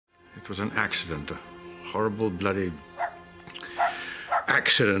was an accident, a horrible, bloody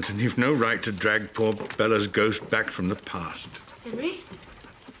accident, and you've no right to drag poor Bella's ghost back from the past. Henry?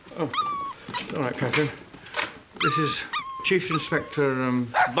 Oh, it's all right, Catherine. This is Chief Inspector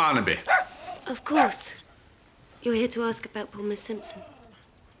Barnaby. Of course. You're here to ask about poor Miss Simpson.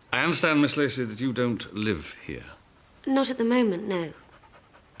 I understand, Miss Lacey, that you don't live here. Not at the moment, no.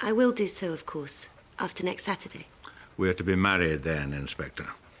 I will do so, of course, after next Saturday. We're to be married then, Inspector.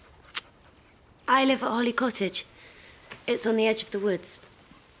 I live at Holly Cottage. It's on the edge of the woods.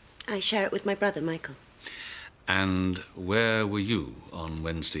 I share it with my brother, Michael. And where were you on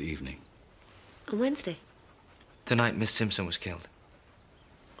Wednesday evening? On Wednesday? The night Miss Simpson was killed.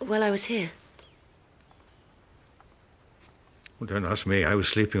 Well, I was here. Well, don't ask me. I was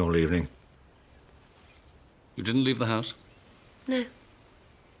sleeping all evening. You didn't leave the house? No.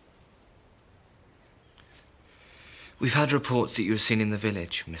 We've had reports that you were seen in the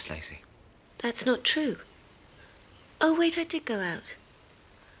village, Miss Lacey. That's not true. Oh, wait, I did go out.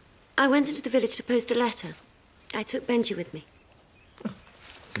 I went into the village to post a letter. I took Benji with me.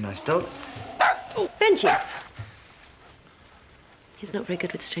 It's a nice dog. Oh, Benji! He's not very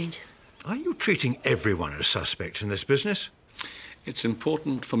good with strangers. Are you treating everyone as suspects in this business? It's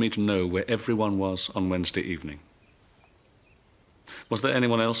important for me to know where everyone was on Wednesday evening. Was there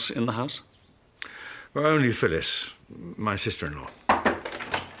anyone else in the house? Well, only Phyllis, my sister-in-law.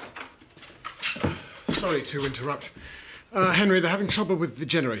 Sorry to interrupt. Henry, they're having trouble with the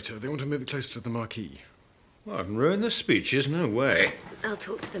generator. They want to move it closer to the marquee. Well, I'd ruin the speeches, no way. I'll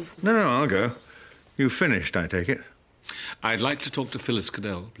talk to them. No, I'll go. You finished, I take it? I'd like to talk to Phyllis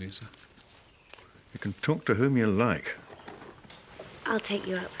Cadell, please, sir. You can talk to whom you like. I'll take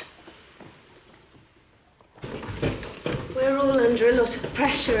you up. We're all under a lot of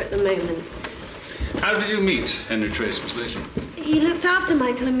pressure at the moment. How did you meet Henry Trace, Miss Lacey? He looked after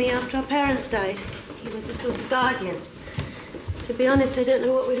Michael and me after our parents died. He was a sort of guardian. To be honest, I don't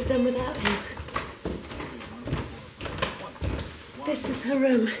know what we'd have done without him. This is her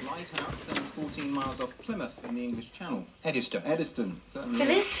room. Lighthouse stands 14 miles off Plymouth in the English Channel. Eddiston, certainly.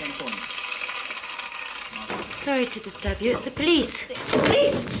 Phyllis? 10 points. Sorry to disturb you. It's the police.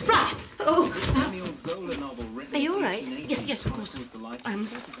 Police? Right. Oh. Are you all right? Yes, of course.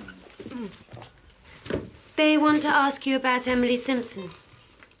 They want to ask you about Emily Simpson.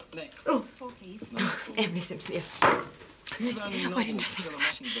 Oh, Emily Simpson, yes. Why didn't I think of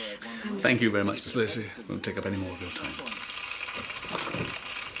that? Thank you very much, Miss Lacey. Won't take up any more of your time.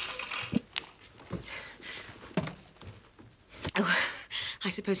 Oh, I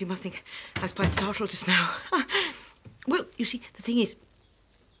suppose you must think I was quite startled just now. Well, you see, the thing is,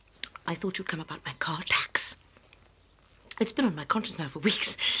 I thought you'd come about my car tax. It's been on my conscience now for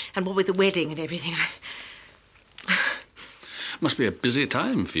weeks, and what with the wedding and everything, Must be a busy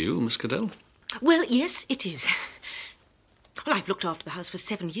time for you, Miss Cadell. Well, yes, it is. Well, I've looked after the house for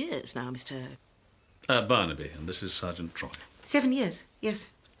 7 years now, Mr... Barnaby, and this is Sergeant Troy. 7 years, yes.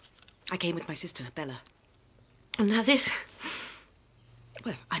 I came with my sister, Bella. And now this...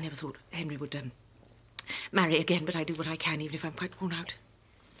 Well, I never thought Henry would marry again, but I do what I can, even if I'm quite worn out.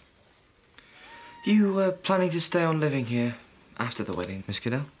 You planning to stay on living here after the wedding, Miss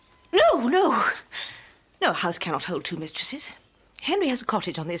Cadell? No. No, a house cannot hold two mistresses. Henry has a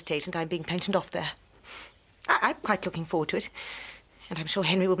cottage on the estate, and I'm being pensioned off there. I'm quite looking forward to it, and I'm sure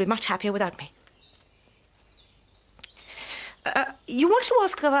Henry will be much happier without me. You want to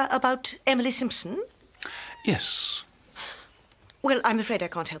ask about Emily Simpson? Yes. Well, I'm afraid I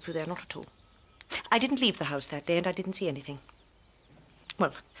can't help you there, not at all. I didn't leave the house that day, and I didn't see anything.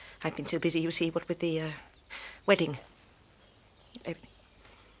 Well, I've been so busy, you see, what with the wedding. Everything.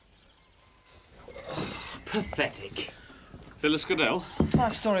 Pathetic. Phyllis Cadell?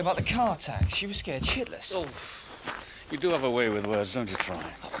 That story about the car tax. She was scared shitless. Oh, you do have a way with words, don't you, Troy?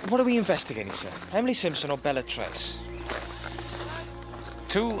 What are we investigating, sir? Emily Simpson or Bella Trace?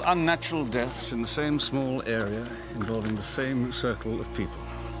 2 unnatural deaths in the same small area involving the same circle of people.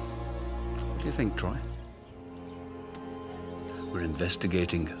 What do you think, Troy? We're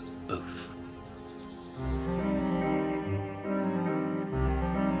investigating both.